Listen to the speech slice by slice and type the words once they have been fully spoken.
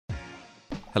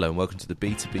Hello and welcome to the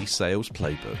B2B Sales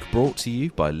Playbook, brought to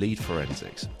you by Lead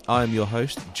Forensics. I am your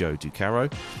host, Joe Ducaro.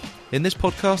 In this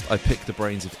podcast, I pick the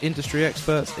brains of industry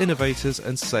experts, innovators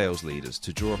and sales leaders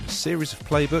to draw up a series of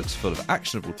playbooks full of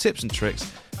actionable tips and tricks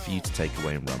for you to take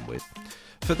away and run with.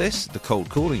 For this, the cold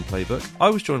calling playbook, I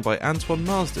was joined by Antoine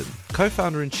Marsden,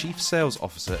 co-founder and chief sales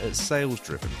officer at Sales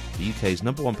Driven, the UK's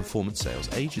 #1 performance sales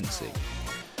agency.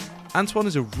 Antoine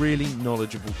is a really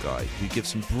knowledgeable guy who gives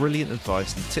some brilliant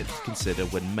advice and tips to consider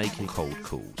when making cold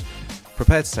calls.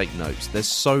 Prepare to take notes, there's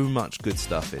so much good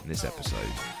stuff in this episode.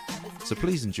 So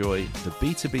please enjoy the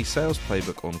B2B Sales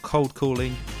Playbook on cold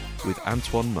calling with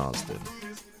Antoine Marsden.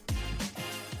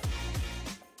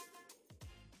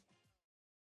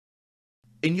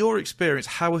 In your experience,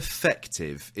 how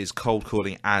effective is cold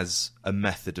calling as a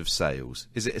method of sales?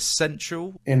 Is it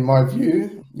essential? In my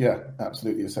view, yeah,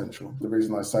 absolutely essential. The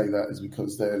reason I say that is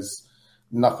because there's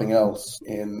nothing else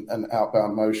in an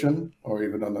outbound motion or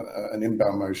even on an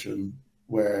inbound motion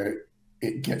where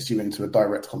it gets you into a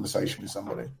direct conversation with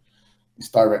somebody.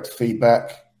 It's direct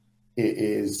feedback. It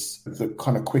is the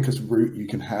kind of quickest route you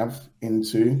can have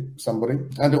into somebody.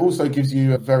 And it also gives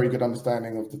you a very good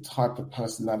understanding of the type of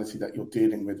personality that you're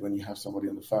dealing with when you have somebody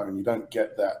on the phone. You don't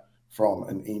get that from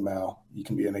an email. You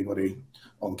can be anybody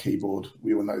on keyboard.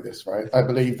 We all know this, right? I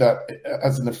believe that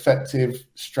as an effective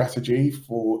strategy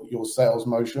for your sales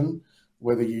motion,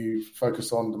 whether you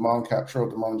focus on demand capture or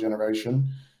demand generation,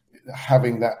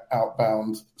 having that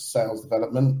outbound sales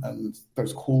development and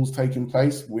those calls taking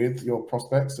place with your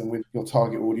prospects and with your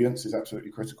target audience is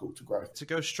absolutely critical to growth. To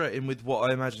go straight in with what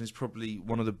I imagine is probably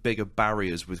one of the bigger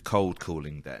barriers with cold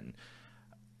calling then,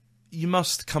 you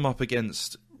must come up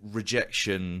against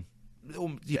rejection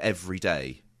every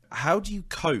day. How do you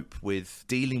cope with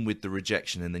dealing with the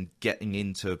rejection and then getting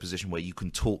into a position where you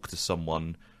can talk to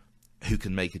someone who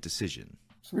can make a decision?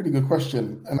 It's a really good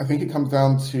question. And I think it comes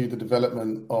down to the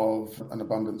development of an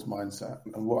abundance mindset.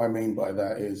 And what I mean by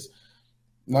that is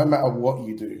no matter what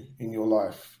you do in your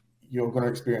life, you're going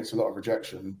to experience a lot of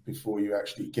rejection before you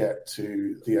actually get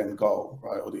to the end goal,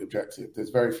 right, or the objective. There's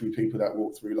very few people that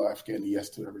walk through life getting a yes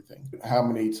to everything. How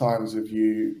many times have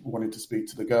you wanted to speak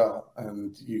to the girl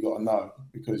and you got a no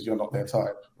because you're not their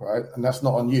type, right? And that's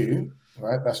not on you,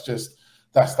 right?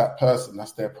 That's that person,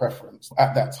 that's their preference.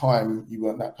 At that time, you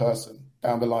weren't that person.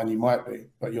 Down the line, you might be,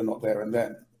 but you're not there and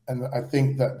then. And I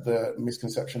think that the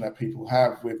misconception that people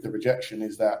have with the rejection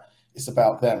is that it's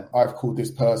about them. I've called this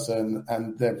person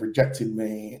and they've rejected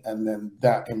me, and then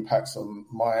that impacts on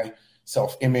my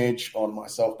self-image, on my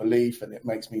self-belief, and it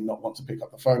makes me not want to pick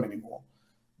up the phone anymore.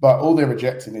 But all they're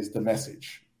rejecting is the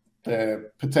message.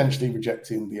 They're potentially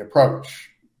rejecting the approach,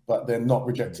 but they're not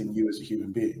rejecting you as a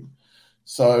human being.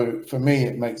 So for me,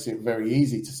 it makes it very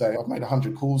easy to say, I've made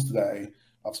 100 calls today.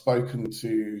 I've spoken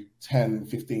to 10,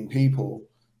 15 people,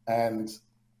 and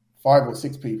 5 or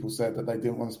 6 people said that they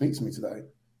didn't want to speak to me today.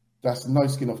 That's no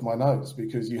skin off my nose,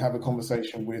 because you have a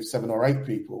conversation with 7 or 8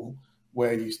 people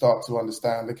where you start to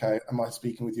understand, okay, am I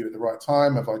speaking with you at the right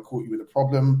time? Have I caught you with a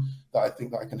problem that I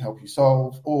think that I can help you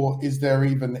solve? Or is there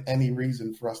even any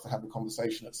reason for us to have a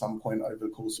conversation at some point over the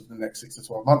course of the next 6 to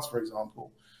 12 months, for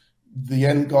example? The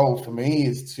end goal for me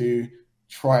is to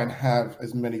try and have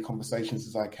as many conversations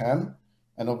as I can.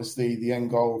 And obviously the end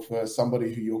goal for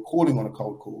somebody who you're calling on a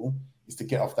cold call is to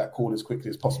get off that call as quickly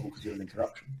as possible because you're an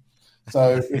interruption.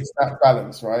 So it's that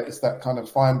balance, right? It's that kind of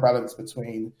fine balance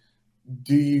between,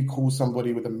 do you call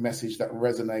somebody with a message that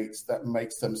resonates, that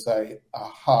makes them say,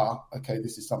 aha, okay,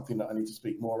 this is something that I need to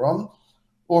speak more on?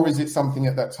 Or is it something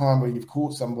at that time where you've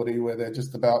caught somebody where they're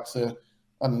just about to,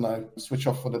 I don't know, switch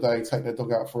off for the day, take their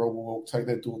dog out for a walk, take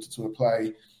their daughter to a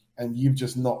play, and you've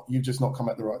just not come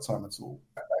at the right time at all?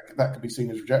 That could be seen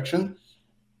as rejection,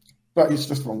 but it's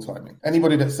just wrong timing.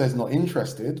 Anybody that says not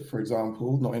interested, for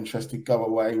example, not interested, go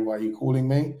away, why are you calling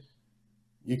me?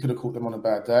 You could have caught them on a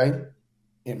bad day.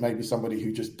 It may be somebody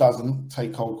who just doesn't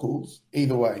take cold calls.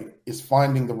 Either way, it's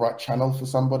finding the right channel for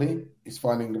somebody, it's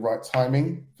finding the right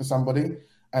timing for somebody,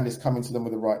 and it's coming to them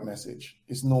with the right message.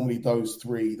 It's normally those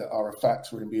 3 that are a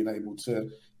factor in being able to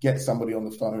get somebody on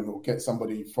the phone or get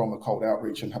somebody from a cold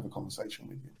outreach and have a conversation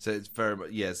with you. So it's very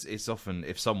much, yes, it's often,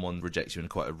 if someone rejects you in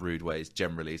quite a rude way, it's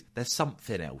generally, there's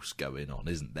something else going on,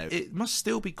 isn't there? It must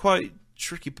still be quite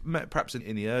tricky, perhaps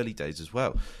in the early days as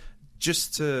well,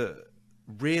 just to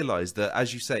realise that,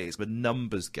 as you say, it's a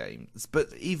numbers game.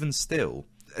 But even still,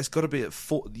 it's got to be at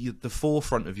the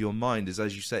forefront of your mind is,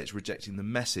 as you say, it's rejecting the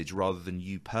message rather than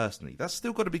you personally. That's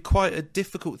still got to be quite a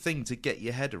difficult thing to get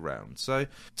your head around. So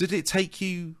did it take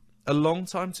you a long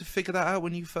time to figure that out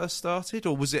when you first started?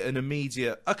 Or was it an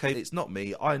immediate, okay, it's not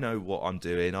me, I know what I'm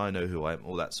doing, I know who I am,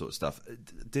 all that sort of stuff?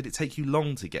 Did it take you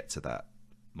long to get to that?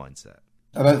 mindset?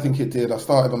 I don't think it did. I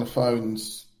started on the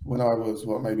phones when I was,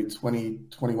 maybe 20,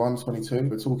 21, 22.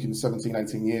 We're talking 17,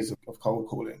 18 years of cold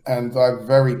calling. And I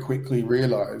very quickly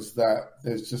realized that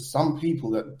there's just some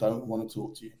people that don't want to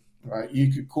talk to you, right?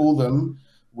 You could call them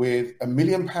with £1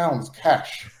 million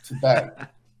cash today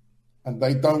and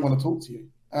they don't want to talk to you.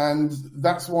 And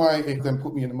that's why it then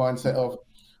put me in the mindset of,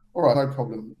 all right, no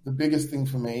problem. The biggest thing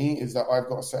for me is that I've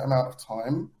got a set amount of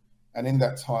time. And in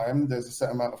that time, there's a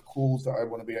set amount of calls that I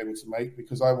want to be able to make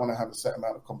because I want to have a set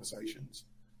amount of conversations.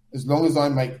 As long as I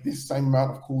make this same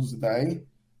amount of calls a day,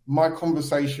 my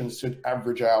conversations should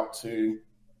average out to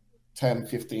 10,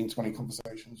 15, 20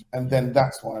 conversations. And then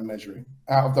that's what I'm measuring.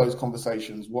 Out of those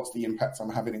conversations, what's the impact I'm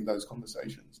having in those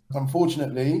conversations?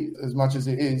 Unfortunately, as much as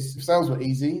it is, if sales were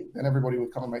easy, then everybody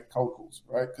would come and make cold calls,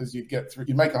 right? Because you'd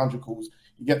make 100 calls,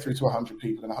 you get through to 100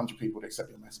 people and 100 people would accept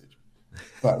your message.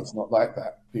 But it's not like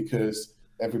that because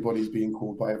everybody's being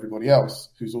called by everybody else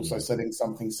who's also selling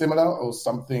something similar or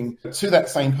something to that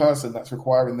same person that's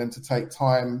requiring them to take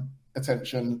time,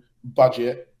 attention,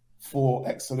 budget for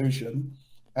X solution.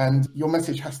 And your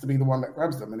message has to be the one that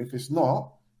grabs them. And if it's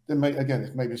not, then maybe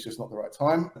it's just not the right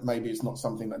time. Maybe it's not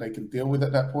something that they can deal with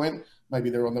at that point. Maybe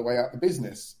they're on their way out the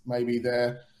business. Maybe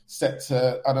they're set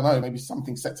to, I don't know, maybe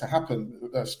something's set to happen,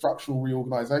 a structural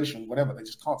reorganization, whatever. They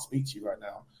just can't speak to you right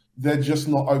now. They're just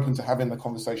not open to having the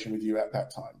conversation with you at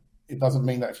that time. It doesn't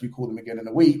mean that if you call them again in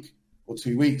a week or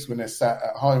 2 weeks when they're sat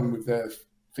at home with their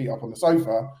feet up on the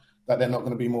sofa, that they're not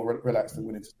going to be more relaxed and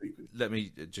willing to speak with you. Let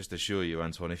me just assure you,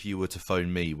 Antoine, if you were to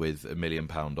phone me with £1 million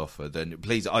offer, then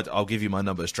please, I'll give you my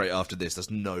number straight after this.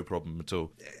 That's no problem at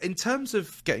all. In terms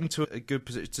of getting to a good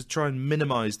position to try and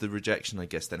minimise the rejection, I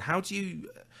guess, then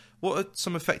what are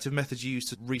some effective methods you use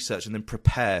to research and then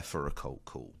prepare for a cold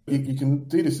call? You can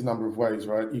do this a number of ways,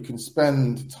 right? You can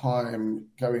spend time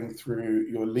going through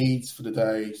your leads for the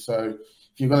day. So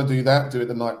if you're going to do that, do it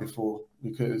the night before,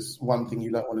 because one thing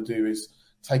you don't want to do is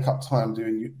take up time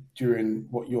during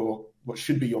what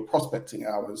should be your prospecting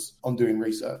hours on doing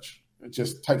research. It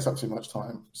just takes up too much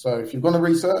time. So if you're going to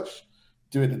research,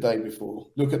 do it the day before.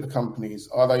 Look at the companies.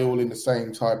 Are they all in the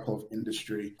same type of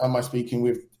industry? Am I speaking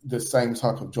with the same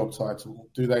type of job title?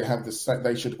 Do they have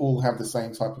they should all have the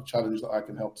same type of challenge that I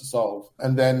can help to solve.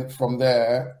 And then from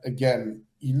there, again,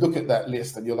 you look at that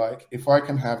list and you're like, if I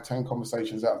can have 10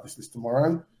 conversations out of this list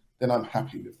tomorrow, then I'm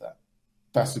happy with that.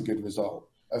 That's a good result.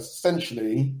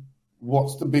 Essentially,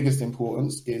 what's the biggest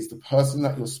importance is the person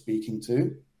that you're speaking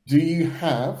to. Do you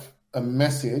have a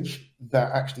message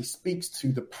that actually speaks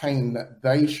to the pain that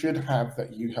they should have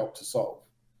that you help to solve?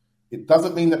 It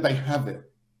doesn't mean that they have it,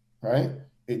 right?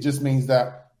 It just means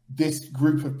that this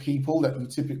group of people that you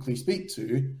typically speak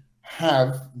to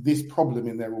have this problem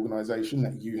in their organization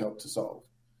that you help to solve.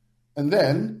 And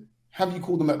then, have you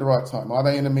called them at the right time? Are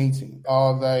they in a meeting?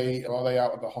 Are they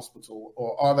out of the hospital?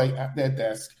 Or are they at their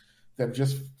desk? They've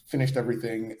just finished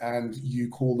everything and you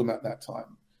call them at that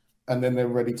time. And then they're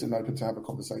ready to open to have a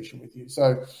conversation with you.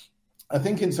 So I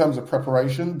think in terms of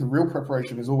preparation, the real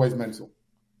preparation is always mental.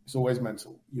 It's always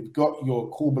mental. You've got your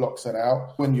call block set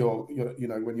out when you're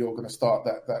going to start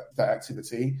that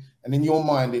activity. And in your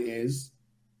mind, it is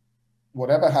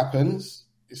whatever happens,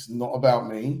 it's not about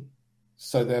me.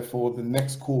 So therefore, the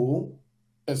next call,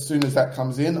 as soon as that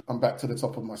comes in, I'm back to the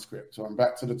top of my script, or I'm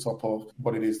back to the top of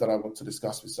what it is that I want to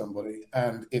discuss with somebody.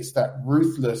 And it's that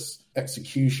ruthless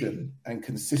execution and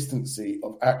consistency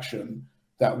of action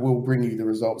that will bring you the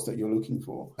results that you're looking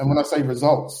for. And when I say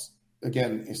results,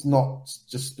 again, it's not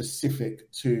just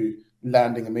specific to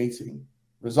landing a meeting.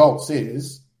 Results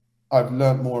is, I've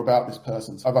learned more about this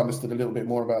person. I've understood a little bit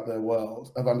more about their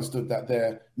world. I've understood that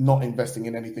they're not investing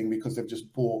in anything because they've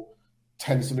just bought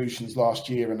 10 solutions last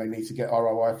year and they need to get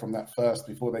ROI from that first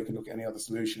before they can look at any other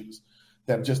solutions.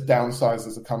 They've just downsized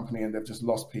as a company and they've just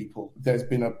lost people. There's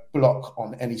been a block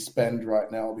on any spend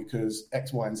right now because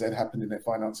X, Y, and Z happened in their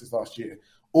finances last year.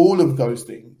 All of those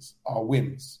things are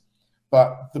wins.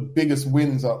 But the biggest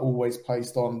wins are always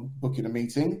placed on booking a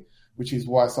meeting, which is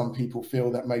why some people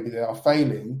feel that maybe they are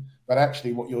failing. But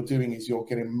actually what you're doing is you're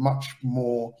getting much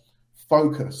more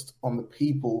focused on the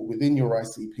people within your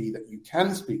ICP that you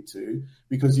can speak to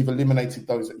because you've eliminated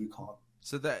those that you can't.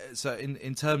 So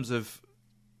in terms of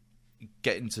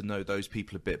getting to know those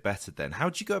people a bit better then, how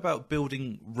do you go about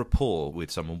building rapport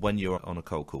with someone when you're on a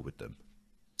cold call with them?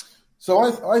 So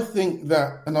I think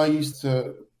that, and I used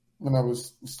to, when I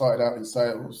was started out in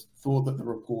sales, thought that the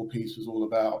rapport piece was all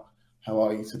about how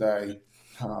are you today?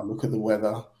 Look at the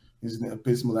weather. Isn't it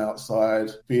abysmal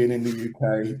outside? Being in the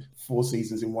UK, 4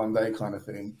 seasons in one day kind of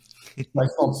thing.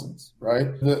 Makes nonsense, right?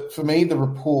 For me, the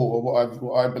rapport,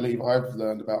 what I believe I've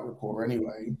learned about rapport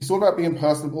anyway, it's all about being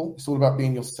personable. It's all about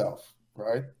being yourself,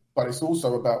 right? But it's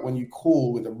also about when you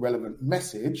call with a relevant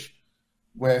message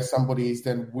where somebody is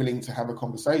then willing to have a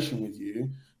conversation with you,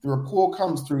 the rapport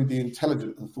comes through the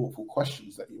intelligent and thoughtful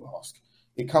questions that you ask.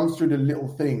 It comes through the little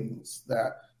things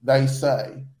that they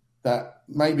say that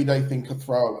maybe they think are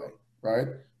throwaway, right?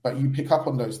 But you pick up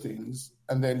on those things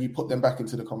and then you put them back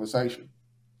into the conversation,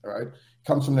 right? It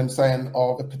comes from them saying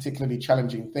a particularly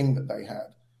challenging thing that they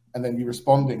had, and then you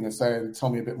responding and saying, tell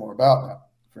me a bit more about that,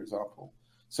 for example.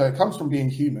 So it comes from being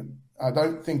human. I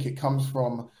don't think it comes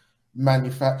from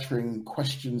manufacturing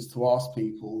questions to ask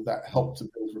people that help to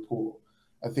build rapport.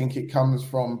 I think it comes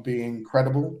from being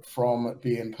credible, from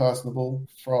being personable,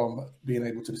 from being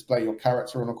able to display your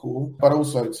character on a call, but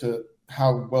also to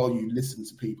how well you listen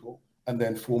to people and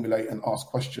then formulate and ask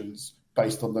questions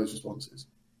based on those responses.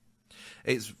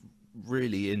 It's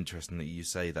really interesting that you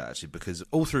say that, actually, because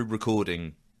all through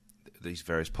recording these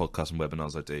various podcasts and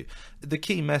webinars I do, the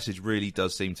key message really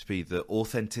does seem to be that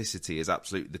authenticity is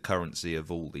absolutely the currency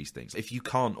of all these things. If you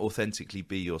can't authentically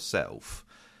be yourself,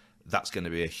 that's going to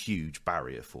be a huge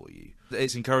barrier for you.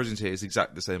 It's encouraging to hear it's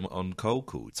exactly the same on cold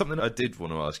call. Something I did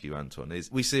want to ask you, Antoine,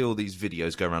 is we see all these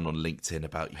videos go around on LinkedIn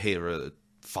about here are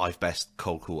 5 best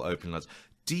cold call opening lines.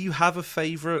 Do you have a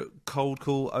favourite cold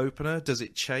call opener? Does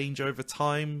it change over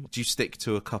time? Do you stick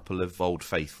to a couple of old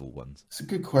faithful ones? It's a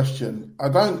good question. I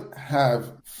don't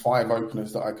have 5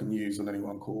 openers that I can use on any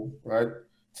one call, right?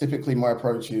 Typically, my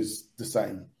approach is the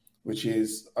same, which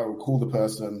is I will call the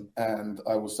person and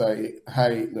I will say,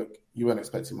 hey, look, you weren't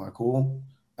expecting my call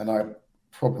and I'm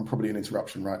probably an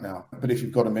interruption right now. But if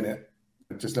you've got a minute,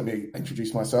 just let me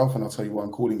introduce myself and I'll tell you why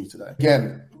I'm calling you today.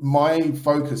 Again, my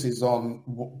focus is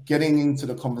on getting into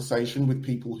the conversation with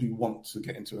people who want to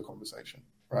get into a conversation,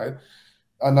 right?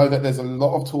 I know that there's a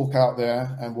lot of talk out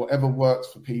there and whatever works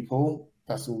for people,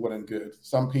 that's all well and good.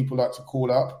 Some people like to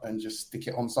call up and just stick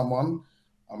it on someone.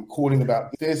 I'm calling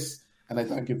about this, and they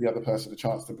don't give the other person a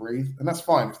chance to breathe. And that's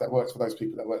fine. If that works for those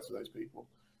people, that works for those people.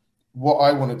 What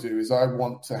I want to do is I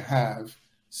want to have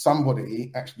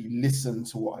somebody actually listen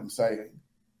to what I'm saying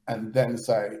and then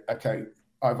say, okay,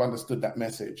 I've understood that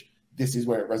message. This is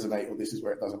where it resonates or this is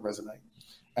where it doesn't resonate.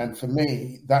 And for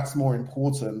me, that's more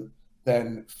important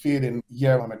than feeling,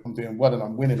 yeah, I'm doing well and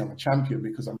I'm winning, I'm a champion,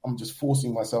 because I'm just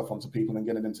forcing myself onto people and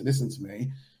getting them to listen to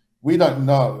me. We don't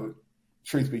know,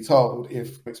 truth be told,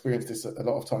 if I've experienced this a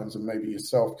lot of times, and maybe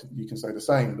yourself, you can say the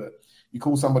same, but you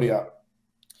call somebody up,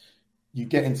 you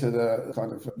get into the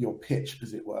kind of your pitch,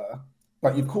 as it were,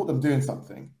 but you've caught them doing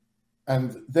something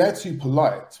and they're too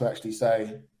polite to actually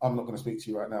say, I'm not going to speak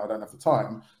to you right now, I don't have the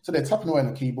time. So they're tapping away on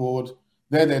the keyboard,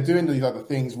 they're doing these other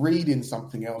things, reading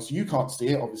something else. You can't see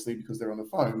it, obviously, because they're on the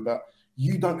phone, but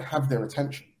you don't have their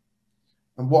attention.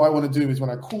 And what I want to do is when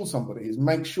I call somebody is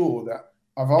make sure that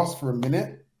I've asked for a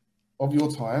minute of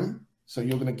your time. So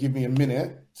you're going to give me a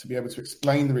minute to be able to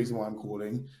explain the reason why I'm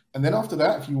calling. And then after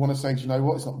that, if you want to say, do you know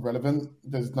what, it's not relevant,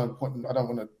 there's no point,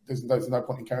 there's no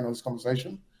point in carrying on this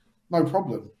conversation, no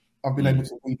problem. I've been able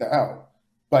to weed that out.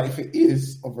 But if it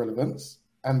is of relevance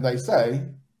and they say,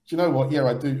 do you know what, yeah,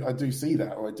 I do see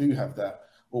that, or I do have that,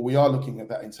 or we are looking at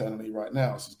that internally right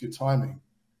now, so it's good timing.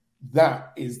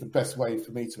 That is the best way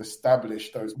for me to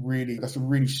establish that's a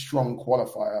really strong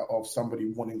qualifier of somebody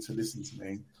wanting to listen to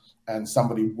me and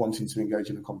somebody wanting to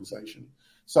engage in a conversation.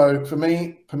 So for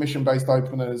me, permission-based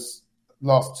openers,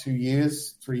 last 2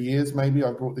 years, 3 years maybe,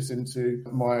 I brought this into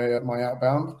my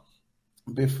outbound.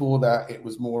 Before that, it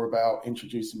was more about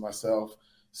introducing myself,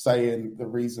 saying the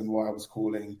reason why I was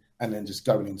calling, and then just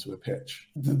going into a pitch.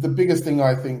 The biggest thing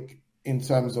I think in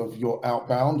terms of your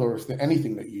outbound, or if there's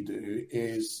anything that you do,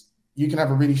 is you can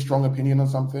have a really strong opinion on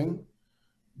something,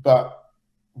 but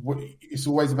it's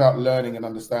always about learning and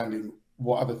understanding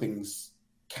what other things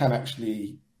can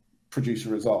actually produce a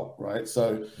result, right?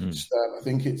 So I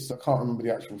think I can't remember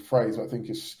the actual phrase, but I think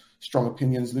it's strong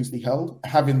opinions loosely held.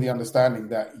 Having the understanding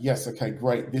that, yes, okay,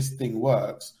 great, this thing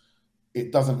works.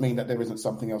 It doesn't mean that there isn't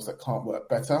something else that can't work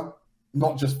better,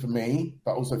 not just for me,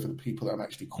 but also for the people that I'm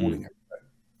actually calling every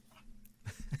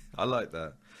day. I like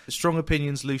that. Strong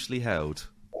opinions loosely held.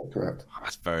 Correct.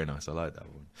 That's very nice. I like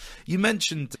that one. You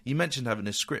mentioned having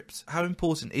a script. How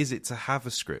important is it to have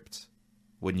a script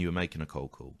when you were making a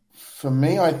cold call? For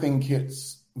me, I think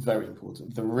it's very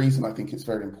important. The reason I think it's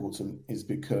very important is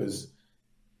because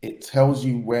it tells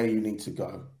you where you need to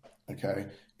go. Okay.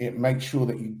 It makes sure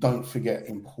that you don't forget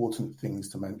important things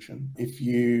to mention. If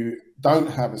you don't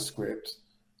have a script,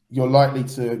 you're likely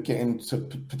to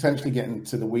potentially get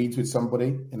into the weeds with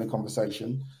somebody in a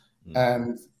conversation.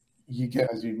 And you get,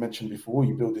 as you mentioned before,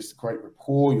 you build this great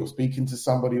rapport, you're speaking to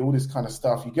somebody, all this kind of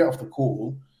stuff. You get off the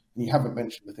call and you haven't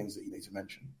mentioned the things that you need to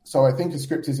mention. So I think a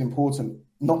script is important,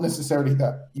 not necessarily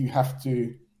that you have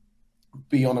to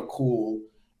be on a call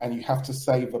and you have to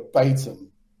say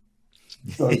verbatim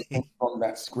those things on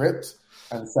that script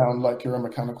and sound like you're a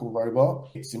mechanical robot.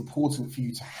 It's important for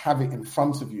you to have it in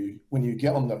front of you when you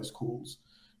get on those calls,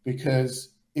 because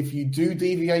if you do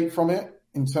deviate from it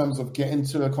in terms of getting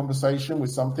to a conversation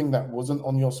with something that wasn't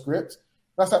on your script,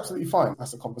 that's absolutely fine.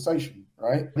 That's a conversation,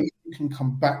 right? You can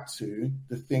come back to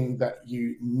the thing that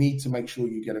you need to make sure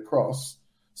you get across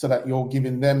so that you're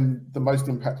giving them the most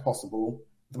impact possible,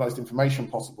 the most information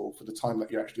possible for the time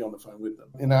that you're actually on the phone with them.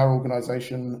 In our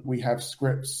organization, we have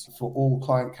scripts for all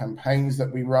client campaigns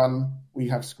that we run. We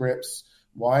have scripts.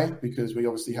 Why? Because we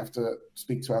obviously have to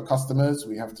speak to our customers.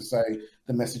 We have to say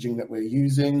the messaging that we're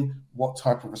using, what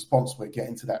type of response we're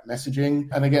getting to that messaging.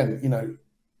 And again,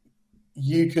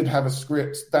 you could have a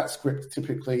script. That script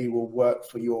typically will work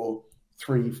for your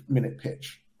 3-minute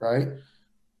pitch, right?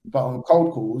 But on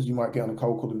cold calls, you might get on a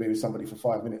cold call and be with somebody for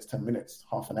 5 minutes, 10 minutes,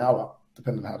 half an hour,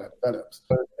 depending on how that develops.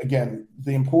 But again,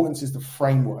 the importance is the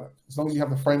framework. As long as you have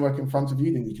the framework in front of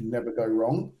you, then you can never go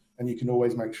wrong. And you can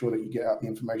always make sure that you get out the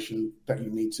information that you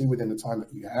need to within the time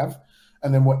that you have.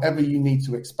 And then whatever you need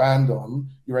to expand on,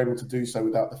 you're able to do so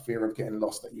without the fear of getting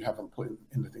lost that you haven't put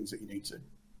in the things that you need to.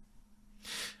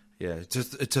 Yeah,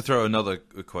 just to throw another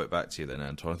quote back to you then,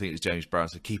 Antoine, I think it's James Brown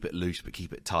said, keep it loose, but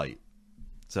keep it tight.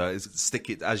 So it's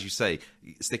as you say,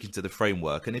 sticking to the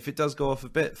framework. And if it does go off a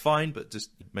bit, fine, but just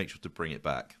make sure to bring it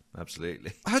back.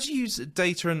 Absolutely. How do you use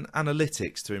data and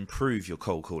analytics to improve your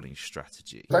cold calling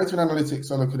strategy? Data and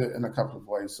analytics, I look at it in a couple of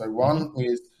ways. So one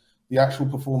is the actual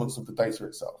performance of the data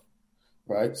itself,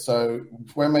 right? So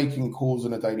if we're making calls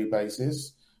on a daily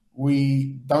basis,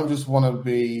 we don't just want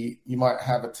to you might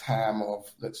have a TAM of,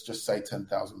 let's just say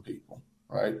 10,000 people,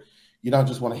 right? You don't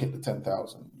just want to hit the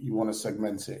 10,000. You want to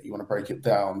segment it. You want to break it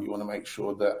down. You want to make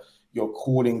sure that you're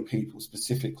calling people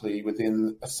specifically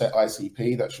within a set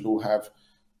ICP that should all have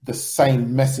the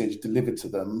same message delivered to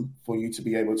them for you to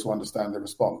be able to understand the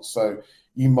response. So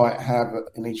you might have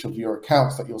in each of your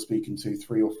accounts that you're speaking to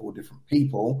 3 or 4 different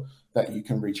people that you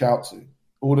can reach out to.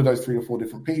 All of those 3 or 4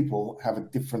 different people have a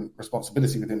different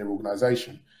responsibility within their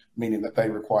organization, meaning that they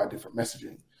require different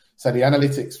messaging. So the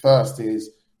analytics first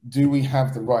is, do we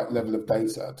have the right level of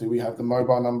data? Do we have the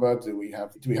mobile number? Do we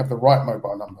have the right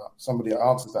mobile number? Somebody that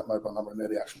answers that mobile number and they're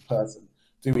the actual person.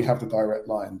 Do we have the direct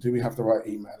line? Do we have the right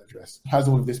email address? Has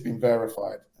all of this been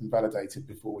verified and validated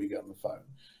before we get on the phone?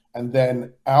 And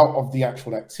then out of the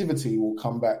actual activity will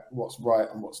come back what's right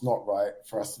and what's not right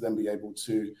for us to then be able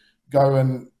to go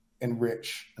and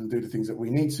enrich and do the things that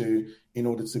we need to in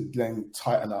order to then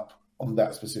tighten up on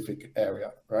that specific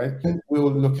area, right?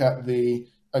 We'll look at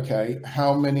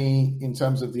how many, in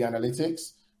terms of the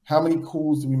analytics, how many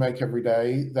calls do we make every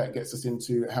day that gets us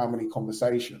into how many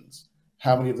conversations?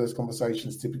 How many of those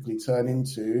conversations typically turn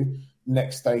into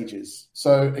next stages?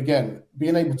 So again,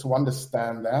 being able to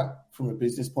understand that from a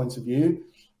business point of view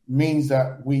means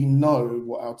that we know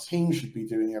what our team should be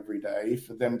doing every day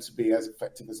for them to be as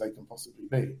effective as they can possibly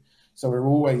be. So we're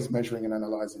always measuring and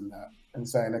analyzing that and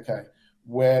saying, okay,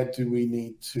 how do we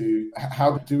need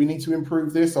to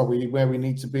improve this? Are we where we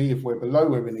need to be? If we're below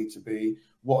where we need to be,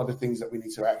 what are the things that we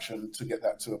need to action to get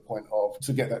that to a point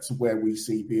to get that to where we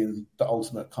see being the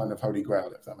ultimate kind of holy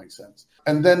grail, if that makes sense.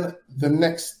 And then the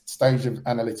next stage of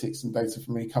analytics and data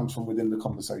for me comes from within the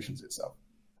conversations itself.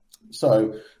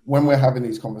 So when we're having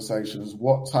these conversations,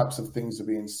 what types of things are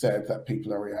being said that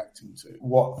people are reacting to?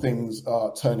 What things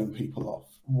are turning people off?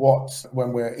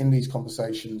 When we're in these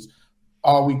conversations,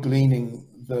 are we gleaning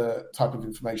the type of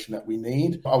information that we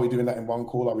need? Are we doing that in 1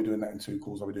 call? Are we doing that in 2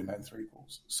 calls? Are we doing that in 3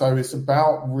 calls? So it's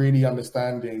about really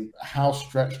understanding how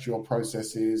stretched your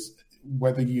process is,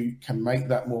 whether you can make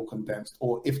that more condensed,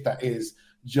 or if that is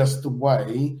just the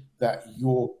way that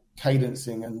your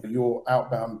cadencing and your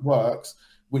outbound works,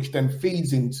 which then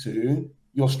feeds into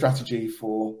your strategy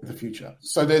for the future.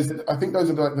 So I think those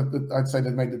are I'd say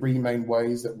they've made the 3 main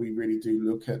ways that we really do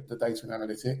look at the data and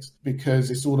analytics,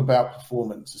 because it's all about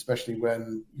performance, especially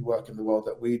when you work in the world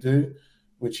that we do,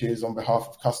 which is on behalf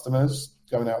of customers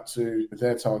going out to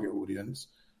their target audience.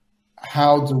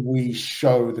 How do we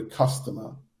show the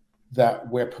customer that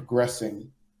we're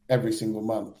progressing every single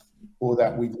month, or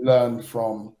that we've learned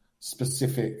from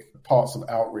specific parts of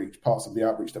the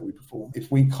outreach that we perform?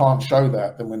 If we can't show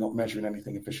that, then we're not measuring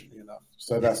anything efficiently enough.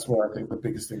 So that's where I think the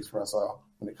biggest things for us are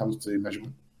when it comes to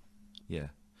measurement. Yeah.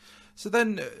 So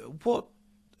then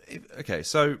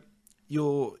so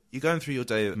you're going through your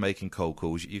day of making cold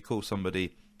calls. You call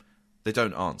somebody, they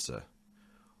don't answer.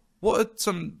 What are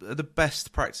some of the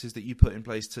best practices that you put in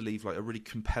place to leave like a really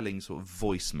compelling sort of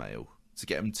voicemail to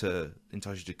get them to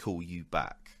entice you to call you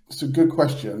back? It's a good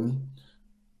question.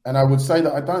 And I would say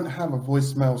that I don't have a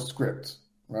voicemail script.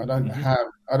 Right?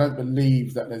 I don't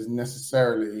believe that there's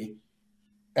necessarily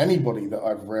anybody that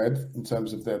I've read in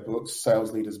terms of their books,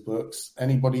 sales leaders' books,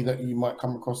 anybody that you might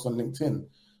come across on LinkedIn.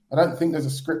 I don't think there's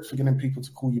a script for getting people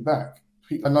to call you back.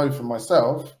 I know for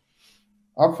myself,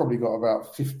 I've probably got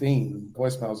about 15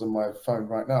 voicemails on my phone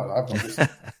right now that I've not listened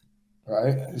to,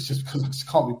 right? It's just because I just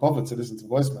can't be bothered to listen to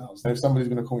voicemails. And if somebody's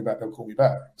going to call me back, they'll call me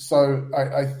back. So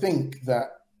I think that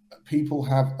people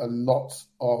have a lot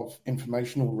of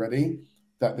information already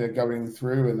that they're going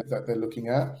through and that they're looking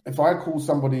at. If I call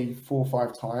somebody 4 or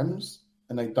 5 times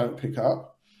and they don't pick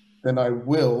up, then I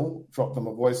will drop them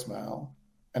a voicemail.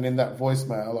 And in that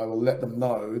voicemail, I will let them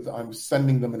know that I'm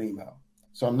sending them an email.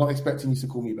 So I'm not expecting you to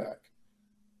call me back.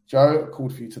 Joe, I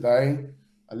called for you today.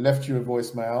 I left you a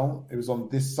voicemail. It was on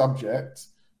this subject.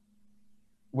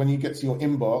 When you get to your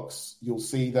inbox, you'll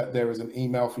see that there is an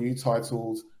email for you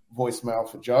titled Voicemail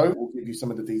for Joe. We'll give you some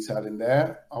of the detail in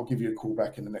there. I'll give you a call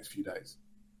back in the next few days.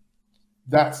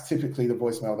 That's typically the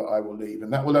voicemail that I will leave.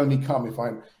 And that will only come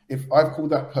if I've called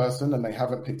that person and they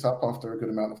haven't picked up after a good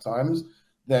amount of times,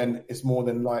 then it's more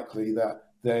than likely that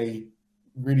they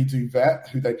really do vet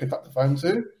who they pick up the phone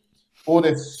to, or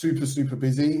they're super, super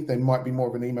busy. They might be more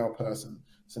of an email person.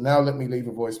 So now let me leave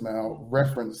a voicemail,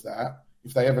 reference that.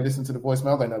 If they ever listen to the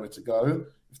voicemail, they know where to go.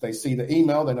 If they see the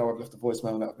email, they know I've left a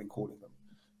voicemail and I've been calling them.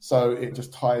 So it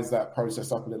just ties that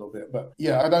process up a little bit. But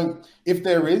yeah, if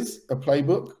there is a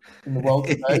playbook in the world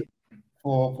today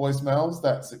for voicemails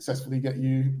that successfully get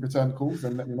you returned calls,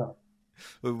 then let me know.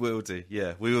 We will do,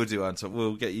 yeah. We will do, Antoine.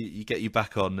 We'll get you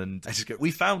back on and just go,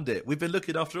 we found it. We've been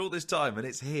looking after all this time and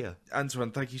it's here. Antoine,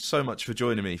 thank you so much for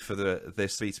joining me for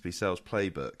this B2B sales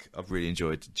playbook. I've really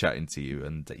enjoyed chatting to you,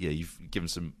 and you've given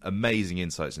some amazing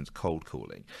insights into cold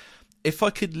calling. If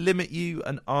I could limit you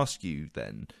and ask you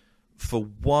then for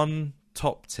one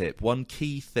top tip, one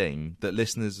key thing that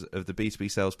listeners of the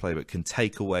B2B sales playbook can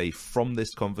take away from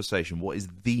this conversation, what is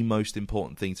the most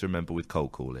important thing to remember with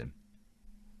cold calling?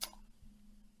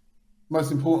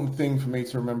 Most important thing for me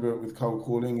to remember with cold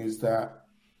calling is that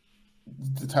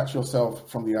detach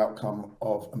yourself from the outcome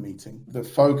of a meeting. The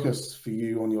focus for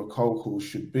you on your cold call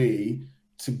should be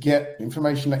to get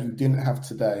information that you didn't have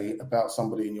today about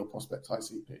somebody in your prospect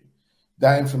ICP.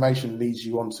 That information leads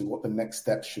you on to what the next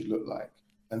steps should look like.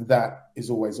 And that is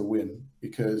always a win,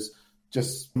 because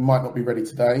just might not be ready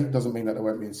today doesn't mean that they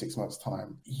won't be in 6 months'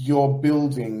 time. You're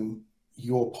building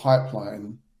your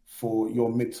pipeline for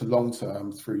your mid to long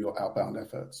term through your outbound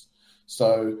efforts.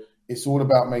 So it's all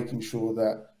about making sure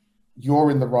that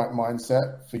you're in the right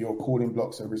mindset for your calling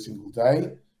blocks every single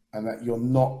day, and that you're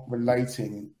not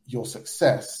relating your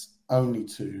success only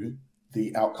to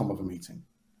the outcome of a meeting.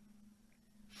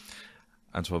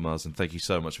 Antoine Marsden, thank you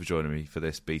so much for joining me for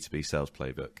this B2B sales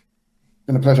playbook.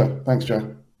 Been a pleasure. Thanks,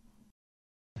 Joe.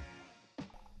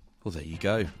 Well, there you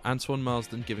go. Antoine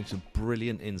Marsden giving some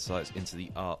brilliant insights into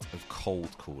the art of cold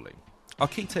calling. Our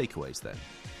key takeaways then.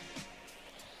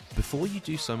 Before you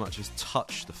do so much as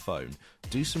touch the phone,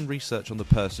 do some research on the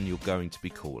person you're going to be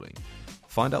calling.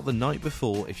 Find out the night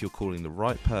before if you're calling the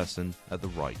right person at the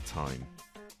right time.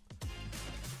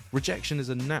 Rejection is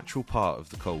a natural part of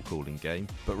the cold calling game,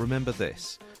 but remember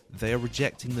this: they are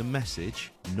rejecting the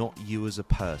message, not you as a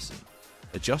person.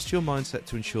 Adjust your mindset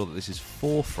to ensure that this is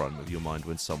forefront of your mind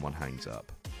when someone hangs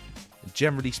up.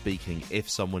 Generally speaking, if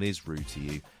someone is rude to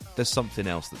you, there's something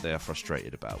else that they are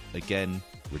frustrated about. Again,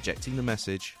 rejecting the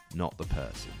message, not the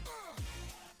person.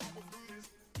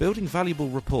 Building valuable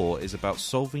rapport is about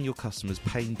solving your customer's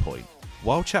pain point.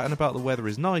 While chatting about the weather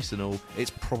is nice and all, it's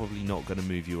probably not going to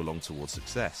move you along towards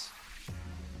success.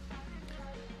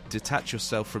 Detach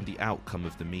yourself from the outcome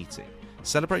of the meeting.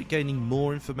 Celebrate gaining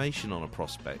more information on a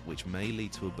prospect, which may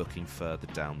lead to a booking further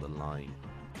down the line.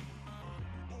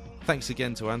 Thanks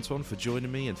again to Antoine for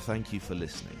joining me, and thank you for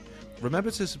listening.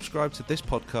 Remember to subscribe to this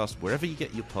podcast wherever you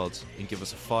get your pods, and give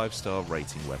us a 5-star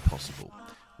rating where possible.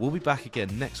 We'll be back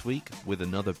again next week with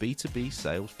another B2B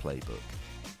sales playbook.